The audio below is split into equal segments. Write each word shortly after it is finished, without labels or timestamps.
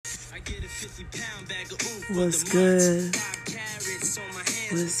What's good?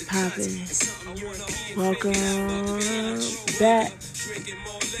 What's poppin'? Welcome back.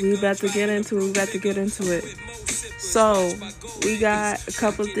 We about to get into it. So, we got a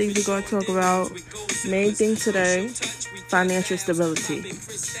couple of things we're going to talk about. Main thing today, financial stability.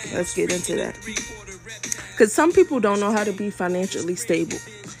 Let's get into that. Because some people don't know how to be financially stable.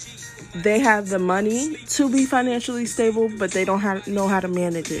 They have the money to be financially stable, but they don't know how to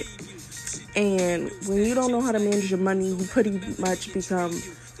manage it. And when you don't know how to manage your money, you pretty much become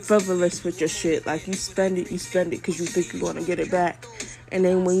frivolous with your shit. Like, you spend it because you think you're going to get it back. And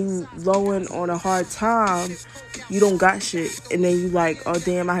then when you lowing on a hard time, you don't got shit. And then you like, oh,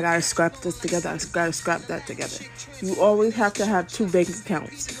 damn, I got to scrap this together. I got to scrap that together. You always have to have 2 bank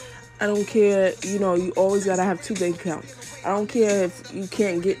accounts. I don't care, you always got to have 2 bank accounts. I don't care if you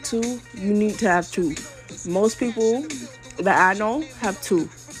can't get 2, you need to have 2. Most people that I know have 2.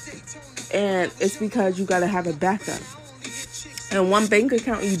 And it's because you got to have a backup. And one bank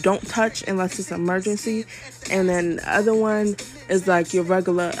account you don't touch unless it's an emergency. And then the other one is like your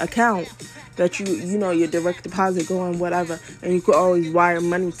regular account that your direct deposit going, whatever. And you could always wire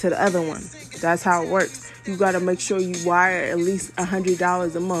money to the other one. That's how it works. You got to make sure you wire at least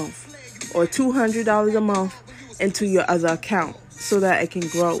 $100 a month or $200 a month into your other account so that it can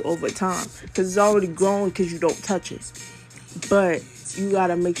grow over time. Because it's already growing because you don't touch it. But you got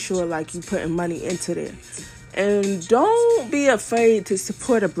to make sure like you putting money into there. And don't be afraid to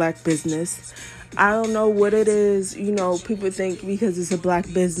support a black business. I don't know what it is. People think because it's a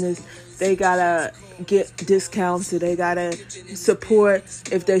black business, they got to get discounts or they got to support.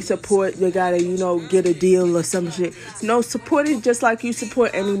 If they support, they got to, get a deal or some shit. No, support it just like you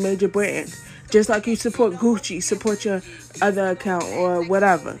support any major brand. Just like you support Gucci, support your other account or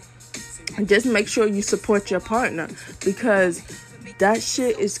whatever. And just make sure you support your partner, because that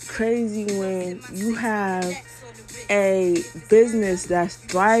shit is crazy when you have a business that's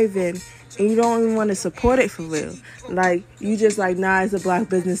thriving and you don't even want to support it for real. Like, you just like, nah, it's a black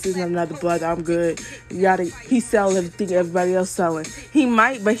business, it's another brother, I'm good. He sell everything everybody else selling. He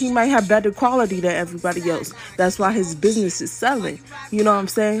might have better quality than everybody else. That's why his business is selling. You know what I'm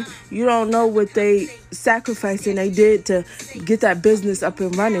saying? You don't know what they sacrificed and they did to get that business up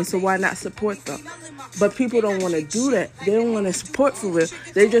and running, so why not support them? But people don't want to do that. They don't want to support for real.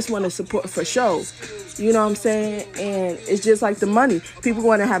 They just want to support for show. You know what I'm saying? And it's just like the money. People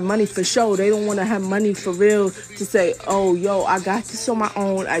want to have money for show. They don't want to have money for real to say, oh, yo, I got this on my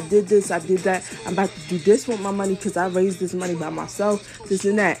own. I did this. I did that. I'm about to do this with my money because I raised this money by myself. This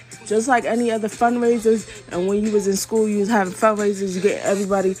and that. Just like any other fundraisers. And when you was in school, you was having fundraisers. You get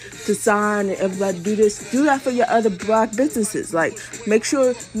everybody to sign and everybody do this. Do that for your other black businesses. Like, make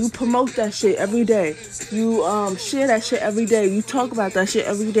sure you promote that shit every day. You share that shit every day. You talk about that shit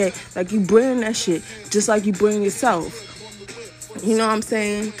every day. Like, you brand that shit just like you brand yourself. You know what I'm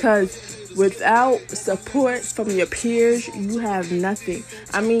saying? Because without support from your peers, you have nothing.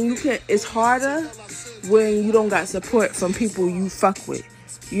 I mean, it's harder when you don't got support from people you fuck with.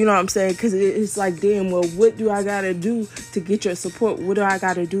 You know what I'm saying? Because it's like, damn, well, what do I got to do to get your support? What do I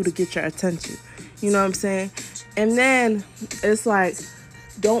got to do to get your attention? You know what I'm saying? And then it's like,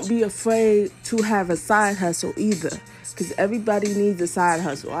 don't be afraid to have a side hustle either. Because everybody needs a side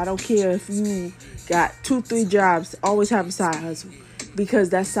hustle. I don't care if you got 2-3 jobs. Always have a side hustle. Because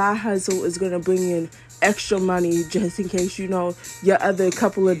that side hustle is going to bring in extra money just in case, your other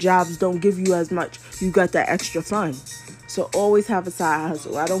couple of jobs don't give you as much. You got that extra fund. So always have a side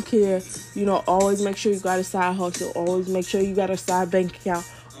hustle. I don't care. Always make sure you got a side hustle. Always make sure you got a side bank account.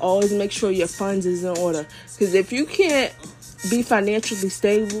 Always make sure your funds is in order. Because if you can't be financially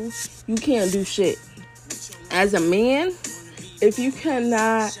stable, you can't do shit. As a man, if you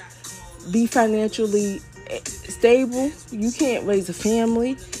cannot be financially stable, you can't raise a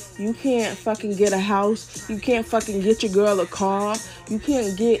family. You can't fucking get a house. You can't fucking get your girl a car. You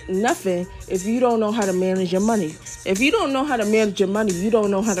can't get nothing if you don't know how to manage your money. If you don't know how to manage your money, you don't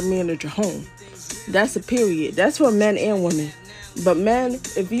know how to manage your home. That's a period. That's for men and women. But men,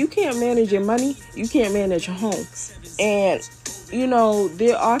 if you can't manage your money, you can't manage your home. And,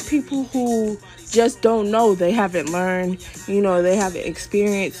 there are people who just don't know. They haven't learned, they haven't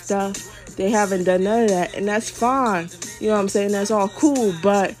experienced stuff. They haven't done none of that. And that's fine. You know what I'm saying? That's all cool.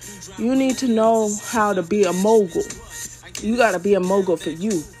 But you need to know how to be a mogul. You got to be a mogul for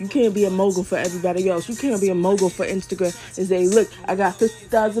you. You can't be a mogul for everybody else. You can't be a mogul for Instagram and say, look, I got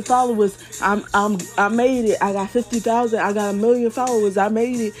 50,000 followers. I made it. I got 50,000. I got 1 million followers. I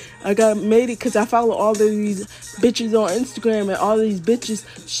made it. Made it because I follow all of these bitches on Instagram, and all these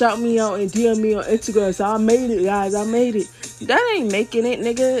bitches shout me out and DM me on Instagram. So I made it, guys. I made it. That ain't making it,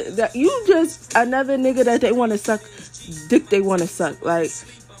 nigga. That you just another nigga that they want to suck dick. They want to suck. Like,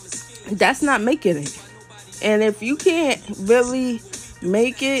 that's not making it. And if you can't really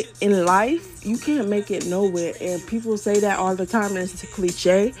make it in life, you can't make it nowhere. And people say that all the time, and it's a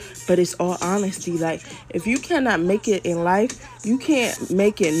cliche, but it's all honesty. Like, if you cannot make it in life, you can't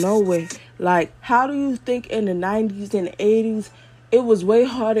make it nowhere. Like, how do you think in the 90s and the 80s, it was way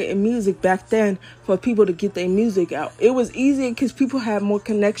harder in music back then for people to get their music out? It was easier because people had more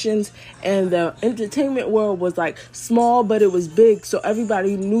connections, and the entertainment world was like small, but it was big. So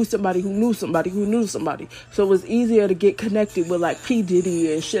everybody knew somebody who knew somebody who knew somebody. So it was easier to get connected with like P.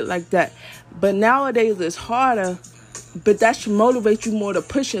 Diddy and shit like that. But nowadays it's harder, but that should motivate you more to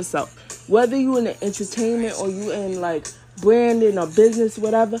push yourself. Whether you in the entertainment or you in like branding or business,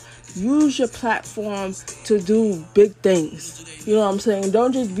 whatever, use your platform to do big things. You know what I'm saying?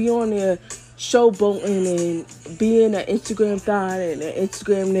 Don't just be on there showboating and being an Instagram thot and an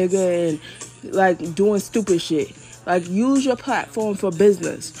Instagram nigga and like doing stupid shit. Like, use your platform for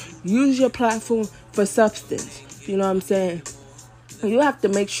business. Use your platform for substance. You know what I'm saying? You have to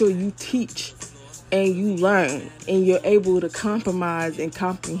make sure you teach and you learn and you're able to compromise and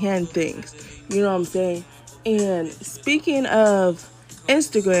comprehend things. You know what I'm saying? And speaking of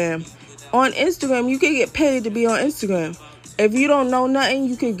Instagram, on Instagram, you can get paid to be on Instagram. If you don't know nothing,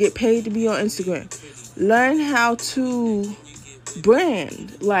 you can get paid to be on Instagram. Learn how to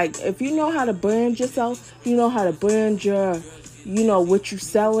brand. Like, if you know how to brand yourself, you know how to brand your, what you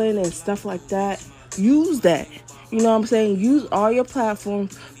selling and stuff like that, use that. You know what I'm saying? Use all your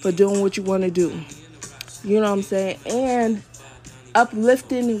platforms for doing what you want to do. You know what I'm saying? And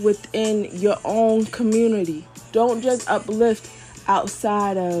uplifting within your own community. Don't just uplift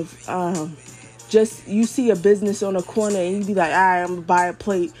outside of just you see a business on a corner and you be like, all right, I'm gonna buy a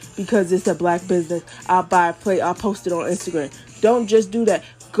plate because it's a black business. I'll buy a plate. I'll post it on Instagram. Don't just do that.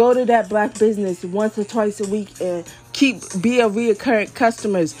 Go to that black business once or twice a week and be a reoccurring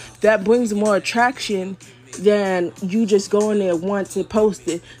customers. That brings more attraction than you just going there once and post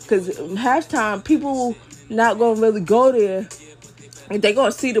it. Because half time people not gonna really go there. If they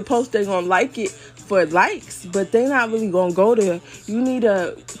gonna see the post, they gonna like it for likes, but they not really gonna go there. You need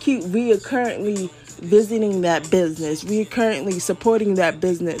to keep reoccurrently visiting that business, reoccurrently supporting that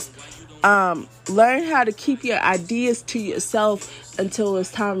business. Learn how to keep your ideas to yourself until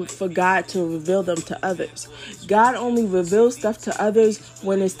it's time for God to reveal them to others. God only reveals stuff to others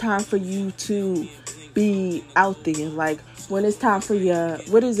when it's time for you to be out there. Like, when it's time for your,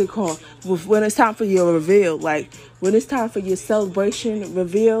 what is it called? When it's time for your reveal, like when it's time for your celebration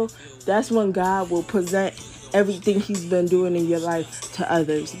reveal, that's when God will present everything he's been doing in your life to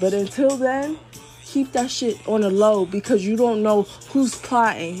others. But until then, keep that shit on the low, because you don't know who's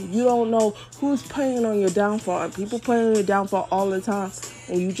plotting. You don't know who's preying on your downfall. And people preying on your downfall all the time,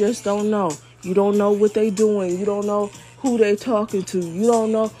 and you just don't know. You don't know what they doing. You don't know who they talking to. You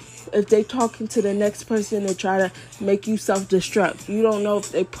don't know if they talking to the next person to try to make you self-destruct. You don't know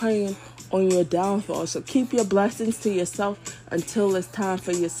if they preying on your downfall. So keep your blessings to yourself until it's time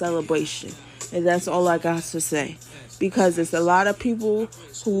for your celebration. And that's all I got to say. Because there's a lot of people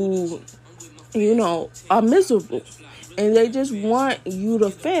who, are miserable. And they just want you to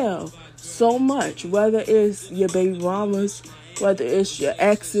fail so much. Whether it's your baby mamas, whether it's your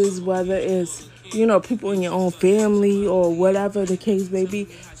exes, whether it's, people in your own family or whatever the case may be.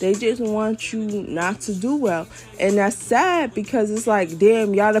 They just want you not to do well. And that's sad, because it's like,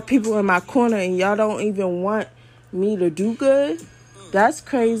 damn, y'all the people in my corner and y'all don't even want me to do good. That's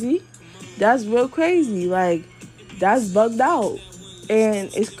crazy. That's real crazy. Like, that's bugged out.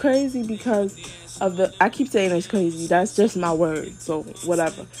 And it's crazy because of I keep saying it's crazy. That's just my word. So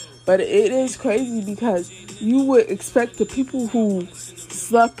whatever. But it is crazy because you would expect the people who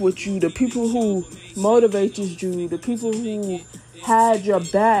slept with you, the people who motivated you, the people who had your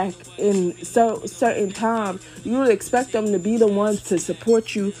back in certain times, you would expect them to be the ones to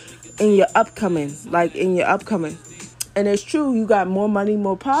support you in your upcoming. And it's true, you got more money,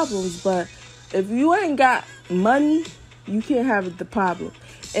 more problems, but if you ain't got money, you can't have the problem.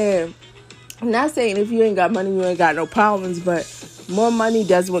 And I'm not saying if you ain't got money, you ain't got no problems, but more money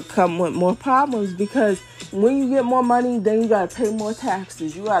does come with more problems, because when you get more money, then you gotta pay more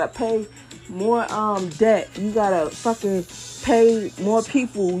taxes. You gotta pay more debt. You gotta fucking pay more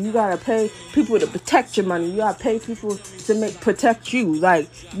people. You gotta pay people to protect your money. You gotta pay people to protect you. Like,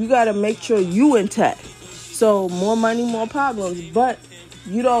 you gotta make sure you intact. So more money, more problems. But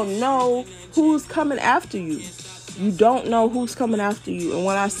you don't know who's coming after you. You don't know who's coming after you. And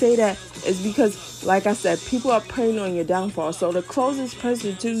when I say that, it's because, like I said, people are preying on your downfall. So the closest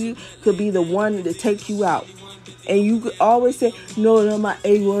person to you could be the one to take you out. And you could always say, no, they're my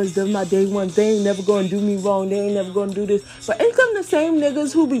A1s, they're my day ones. They ain't never going to do me wrong. They ain't never going to do this. But ain't them the same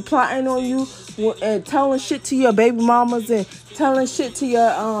niggas who be plotting on you and telling shit to your baby mamas and telling shit to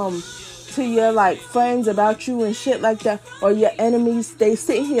your like friends about you and shit like that, or your enemies? They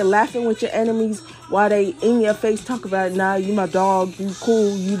sitting here laughing with your enemies while they in your face talk about, nah, you my dog, you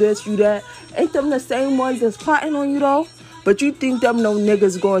cool, you this, you that. Ain't them the same ones that's plotting on you though? But you think them no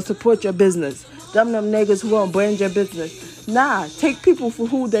niggas gonna support your business? Them niggas who gonna brand your business? Nah, take people for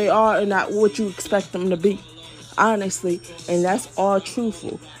who they are and not what you expect them to be. Honestly, and that's all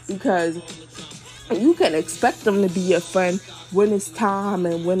truthful, because you can expect them to be your friend when it's time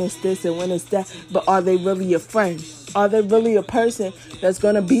and when it's this and when it's that, but are they really your friend? Are they really a person that's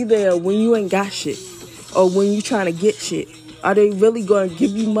gonna be there when you ain't got shit or when you trying to get shit? Are they really gonna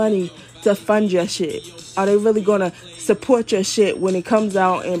give you money to fund your shit? Are they really gonna support your shit when it comes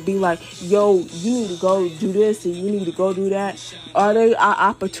out and be like, yo, you need to go do this and you need to go do that? Are they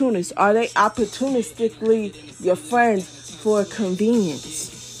opportunists? Are they opportunistically your friends for convenience?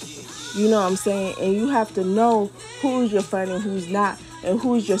 You know what I'm saying? And you have to know who's your friend and who's not, and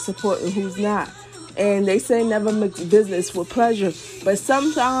who's your support and who's not. And they say never mix business with pleasure, but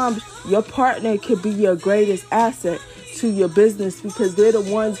sometimes your partner could be your greatest asset to your business, because they're the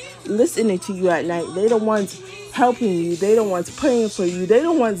ones listening to you at night. They're the ones helping you. They're the ones praying for you. They're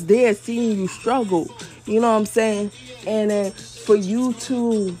the ones there seeing you struggle. You know what I'm saying? And then for you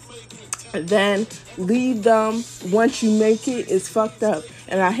to then leave them once you make it is fucked up.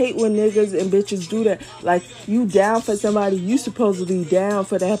 And I hate when niggas and bitches do that. Like, you down for somebody, you supposedly down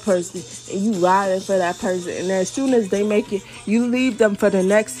for that person, and you riding for that person, and as soon as they make it, you leave them for the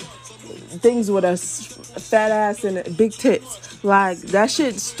next things with a fat ass and big tits. Like, that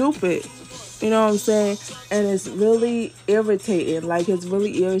shit's stupid. You know what I'm saying? And it's really irritating. Like, it's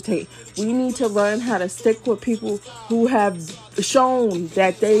really irritating. We need to learn how to stick with people who have shown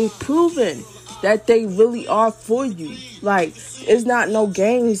that they've proven that they really are for you. Like, it's not no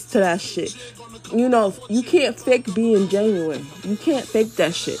games to that shit. You know, you can't fake being genuine. You can't fake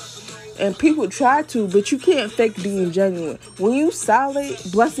that shit. And people try to, but you can't fake being genuine. When you solid,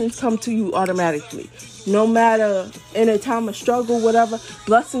 blessings come to you automatically. No matter in a time of struggle, whatever,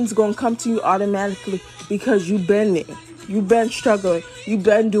 blessings gonna come to you automatically, because you've been there. You've been struggling. You've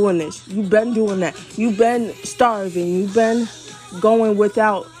been doing this. You've been doing that. You've been starving. You've been going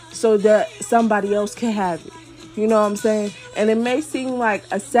without so that somebody else can have it. You know what I'm saying? And it may seem like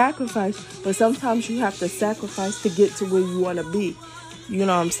a sacrifice, but sometimes you have to sacrifice to get to where you want to be. You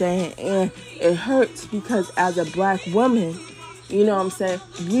know what I'm saying? And it hurts, because as a black woman, you know what I'm saying,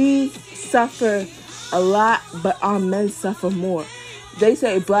 we suffer a lot, but our men suffer more. They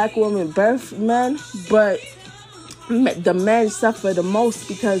say black women birth men, but the men suffer the most,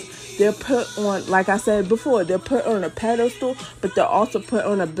 because they're put on, like I said before, they're put on a pedestal, but they're also put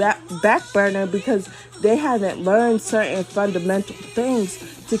on a back burner, because they haven't learned certain fundamental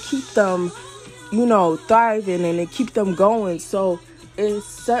things to keep them, you know, thriving and to keep them going. So it's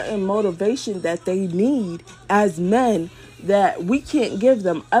certain motivation that they need as men that we can't give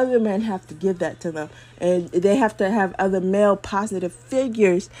them. Other men have to give that to them. And they have to have other male positive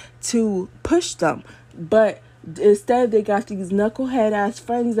figures to push them. But instead, they got these knucklehead ass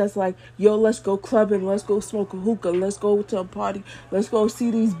friends that's like, yo, let's go clubbing, let's go smoke a hookah, let's go to a party, let's go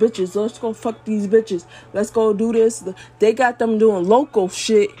see these bitches, let's go fuck these bitches, let's go do this. They got them doing local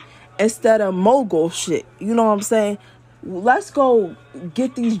shit instead of mogul shit. You know what I'm saying? Let's go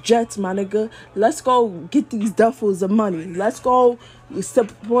get these jets, my nigga. Let's go get these duffels of money. Let's go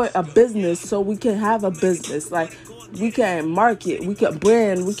support a business so we can have a business. Like, we can market, we can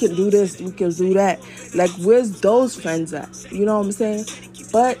brand, we can do this, we can do that. Like, where's those friends at? You know what I'm saying?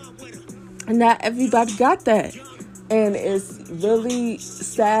 But not everybody got that. And it's really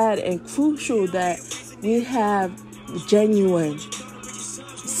sad and crucial that we have genuine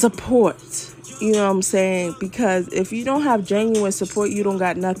support. You know what I'm saying? Because if you don't have genuine support, you don't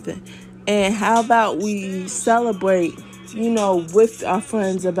got nothing. And how about we celebrate, you know, with our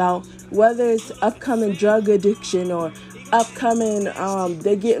friends about whether it's upcoming drug addiction or upcoming,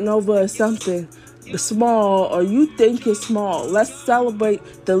 they're getting over something small, or you think it's small. Let's celebrate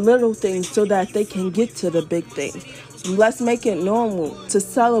the little things so that they can get to the big things. Let's make it normal to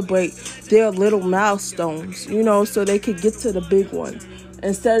celebrate their little milestones, you know, so they can get to the big ones.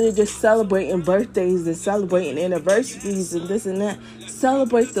 Instead of just celebrating birthdays and celebrating anniversaries and this and that,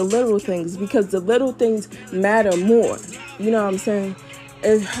 celebrate the little things, because the little things matter more. You know what I'm saying?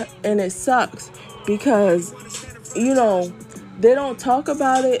 And it sucks because, you know, they don't talk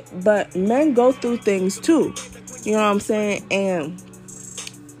about it, but men go through things too. You know what I'm saying? And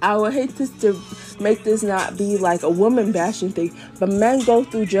I would hate this to make this not be like a woman bashing thing, but men go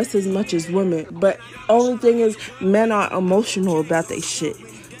through just as much as women. But only thing is, men are emotional about their shit.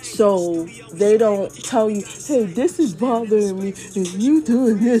 So they don't tell you, hey, this is bothering me, and you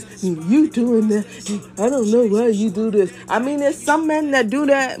doing this, and you doing that, and I don't know why you do this. I mean, there's some men that do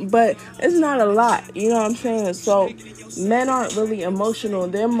that, but it's not a lot, you know what I'm saying? So men aren't really emotional.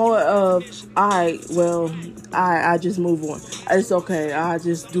 They're more of, I just move on. It's okay, I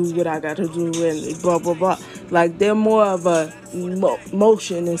just do what I gotta do, and blah, blah, blah. Like, they're more of a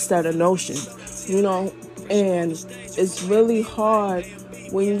motion instead of notion, you know? And it's really hard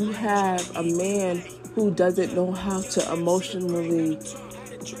when you have a man who doesn't know how to emotionally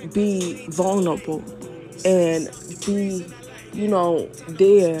be vulnerable and be,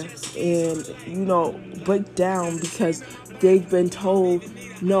 there and, break down because they've been told,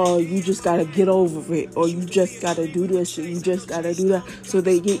 no, you just got to get over it, or you just got to do this, or you just got to do that. So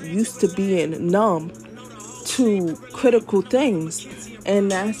they get used to being numb to critical things. And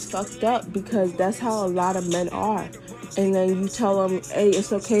that's fucked up because that's how a lot of men are. And then you tell them, hey,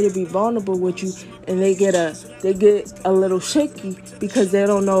 it's okay to be vulnerable with you, and they get a little shaky because they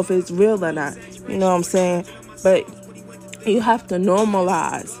don't know if it's real or not. You know what I'm saying? But you have to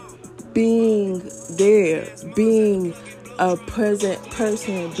normalize being there, being a present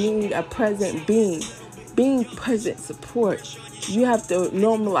person, being a present being present support. You have to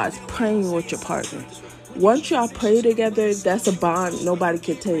normalize praying with your partner. Once y'all pray together, that's a bond nobody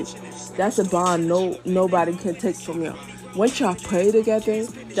can take. That's a bond nobody can take from you. Once y'all pray together,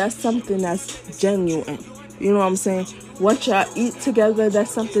 that's something that's genuine. You know what I'm saying? Once y'all eat together,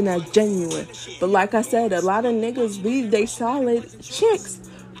 that's something that's genuine. But like I said, a lot of niggas leave they solid chicks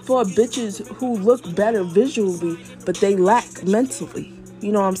for bitches who look better visually, but they lack mentally.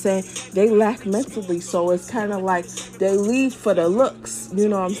 You know what I'm saying? They lack mentally, so it's kind of like they leave for the looks. You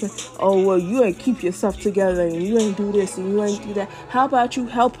know what I'm saying? Oh, well, you ain't keep yourself together, and you ain't do this, and you ain't do that. How about you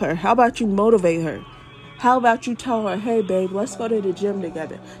help her? How about you motivate her? How about you tell her, hey, babe, let's go to the gym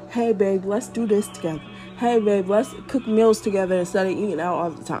together. Hey, babe, let's do this together. Hey, babe, let's cook meals together instead of eating out all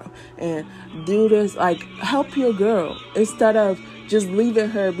the time. And do this, like, help your girl instead of just leaving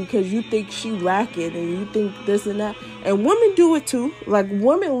her because you think she lacking and you think this and that. And women do it too. Like,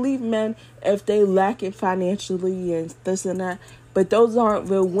 women leave men if they lacking financially and this and that. But those aren't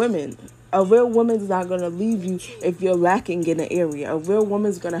real women. A real woman's not going to leave you if you're lacking in an area. A real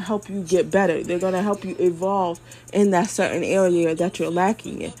woman's going to help you get better. They're going to help you evolve in that certain area that you're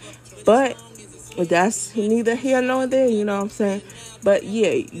lacking in. But that's neither here nor there, you know what I'm saying? But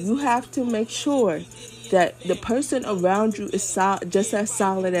yeah, you have to make sure that the person around you is just as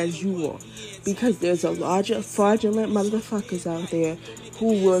solid as you are. Because there's a larger fraudulent motherfuckers out there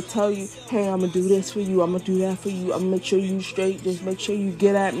who will tell you, hey, I'm going to do this for you, I'm going to do that for you, I'm going to make sure you straight, just make sure you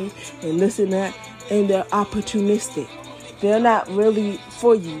get at me and listen to that. And they're opportunistic. They're not really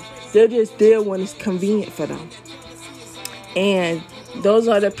for you. They're just there when it's convenient for them. And those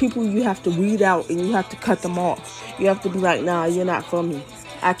are the people you have to weed out, and you have to cut them off. You have to be like, nah, you're not for me.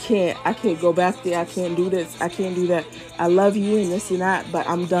 I can't go back there. I can't do this. I can't do that. I love you and this and that, but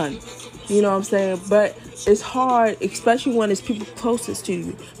I'm done. You know what I'm saying? But it's hard, especially when it's people closest to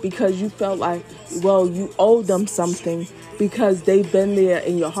you, because you felt like, well, you owe them something because they've been there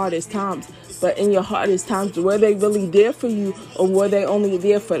in your hardest times. But in your hardest times, were they really there for you, or were they only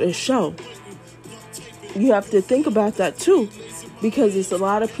there for the show? You have to think about that too, because it's a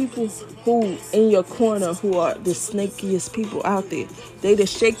lot of people who in your corner who are the snakiest people out there. They the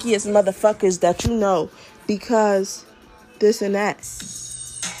shakiest motherfuckers that you know, because this and that.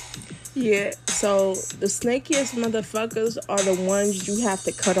 Yeah, so the snakiest motherfuckers are the ones you have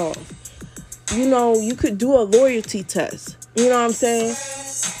to cut off. You know, you could do a loyalty test. You know what I'm saying?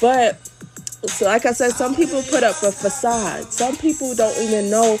 But, so like I said, some people put up a facade. Some people don't even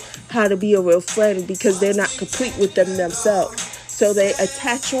know how to be a real friend because they're not complete with them themselves. So they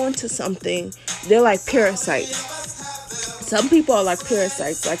attach on to something. They're like parasites. Some people are like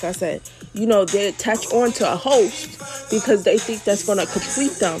parasites, like I said. You know, they attach on to a host because they think that's going to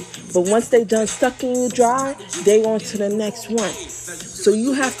complete them. But once they done sucking you dry, they on to the next one. So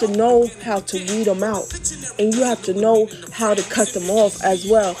you have to know how to weed them out. And you have to know how to cut them off as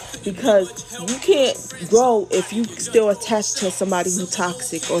well. Because you can't grow if you still attached to somebody who's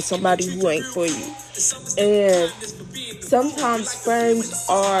toxic or somebody who ain't for you. And sometimes friends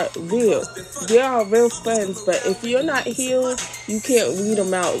are real. They are real friends, but if you're not healed, you can't weed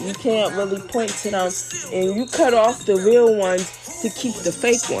them out. You can't really point to them, and you cut off the real ones to keep the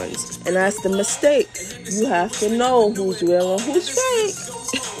fake ones. And that's the mistake. You have to know who's real and who's fake.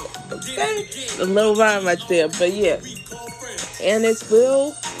 Okay? A little rhyme right there, but yeah. And it's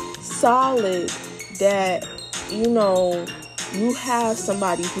real solid that, you have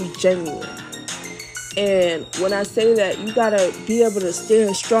somebody who's genuine. And when I say that, you gotta be able to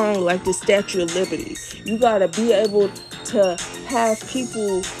stand strong like the Statue of Liberty. You gotta be able to have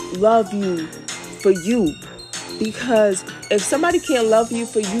people love you for you. Because if somebody can't love you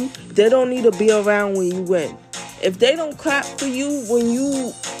for you, they don't need to be around when you win. If they don't clap for you when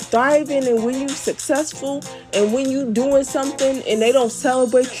you thriving and when you successful and when you doing something and they don't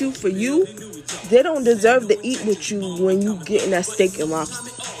celebrate you for you, they don't deserve to eat with you when you getting that steak and lobster.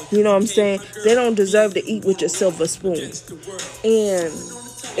 You know what I'm saying? They don't deserve to eat with your silver spoon. And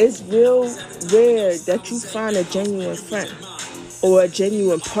it's real rare that you find a genuine friend or a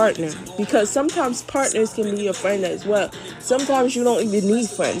genuine partner, because sometimes partners can be your friend as well. Sometimes you don't even need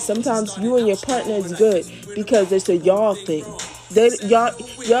friends. Sometimes you and your partner is good because it's a y'all thing.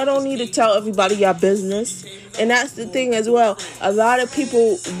 Y'all don't need to tell everybody your business. And that's the thing as well. A lot of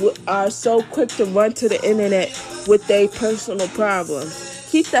people are so quick to run to the internet with their personal problems.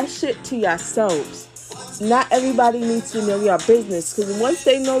 Keep that shit to yourselves. Not everybody needs to know your business, because once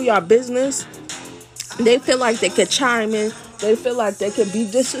they know your business, they feel like they could chime in. They feel like they could be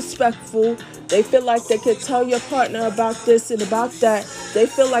disrespectful. They feel like they could tell your partner about this and about that. They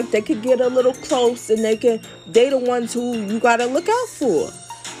feel like they could get a little close, and they the ones who you gotta look out for.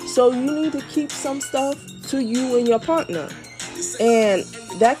 So you need to keep some stuff to you and your partner. And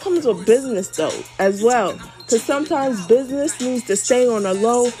that comes with business though as well. Because sometimes business needs to stay on the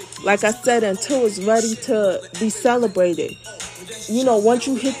low, like I said, until it's ready to be celebrated. Once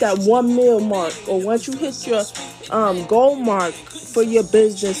you hit that 1 mil mark, or once you hit your goal mark for your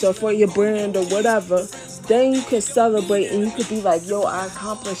business or for your brand or whatever, then you can celebrate and you could be like, yo, I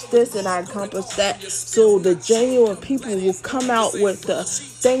accomplished this and I accomplished that. So the genuine people will come out with the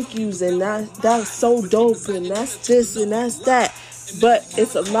thank yous and that's so dope and that's this and that's that. But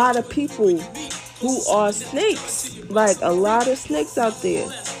it's a lot of people who are snakes, like a lot of snakes out there.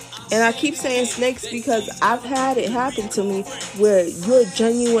 And I keep saying snakes because I've had it happen to me where you're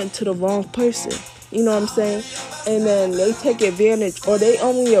genuine to the wrong person. You know what I'm saying? And then they take advantage, or they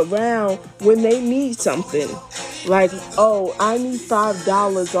only around when they need something. Like, oh, I need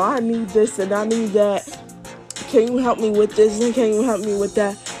 $5, or I need this and I need that. Can you help me with this and can you help me with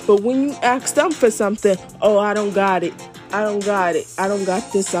that? But when you ask them for something, oh, I don't got it. I don't got it. I don't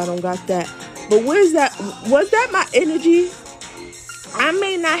got this. I don't got that. But where's that? Was that my energy? I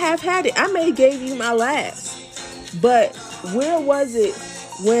may not have had it. I may have gave you my last. But where was it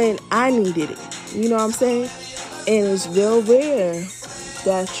when I needed it? You know what I'm saying? And it's real rare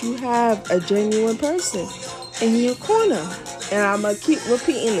that you have a genuine person in your corner. And I'm going to keep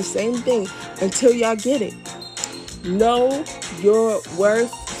repeating the same thing until y'all get it. Know your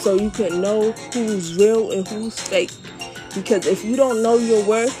worth so you can know who's real and who's fake. Because if you don't know your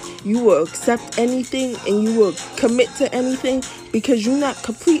worth, you will accept anything and you will commit to anything because you're not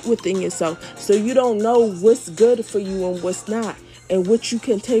complete within yourself. So you don't know what's good for you and what's not, and what you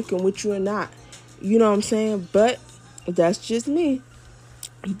can take and what you're not. You know what I'm saying? But that's just me.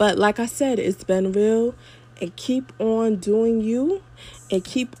 But like I said, it's been real. And keep on doing you. And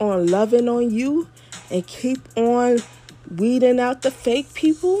keep on loving on you. And keep on weeding out the fake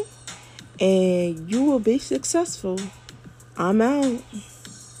people. And you will be successful. I'm out.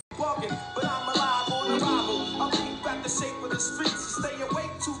 Walking, but I'm alive on arrival. I'll keep at the shape of the streets. Stay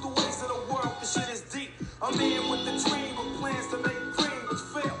awake to the ways of the world. The shit is deep. I'm in with the dream with plans to make cream, which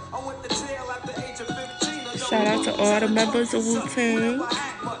fail. I went to jail at the age of 15. Shout out to all the members of Wu-Tang.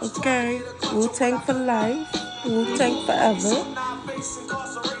 Okay, Wu-Tang for life. Wu-Tang forever.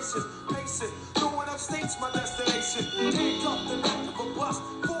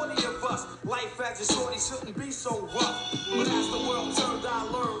 Life as a shorty shouldn't be so rough. But as the world turned, I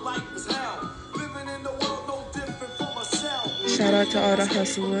learned life is hell. Living in the world no different from myself. Shout out to all the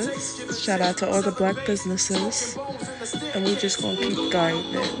hustlers. Shout out to all the black businesses. And we just gonna keep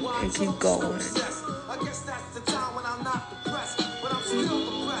guiding and keep going. I guess that's the time when I'm not depressed, but I'm still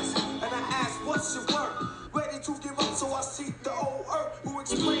depressed. And I ask, what's your work? Ready to give up, so I seek the old earth who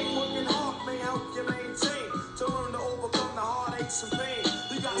explain working hard may help you maintain to learn to overcome the heartaches and pain.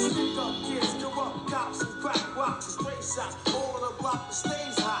 You got stick up kids, corrupt cops, and crack rocks and stray shots. All of the block that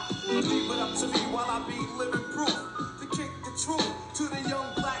stays hot. Leave it up to me while I be living proof to kick the truth to the young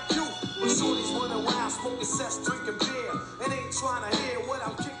black youth. When shorties running wild, smoking cess, drinking beer, and ain't trying to hear what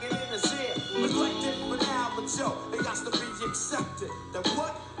I'm kicking in his ear. Neglected for now, but yo, it got to be accepted that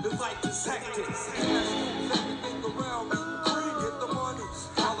what the life is hectic. Everything around me, free, get the money,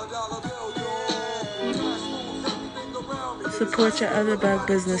 dollar bill, yo. Support your other black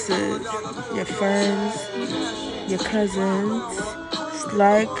businesses, your friends, your cousins.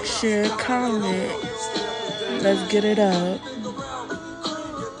 Like, share, comment. Let's get it up.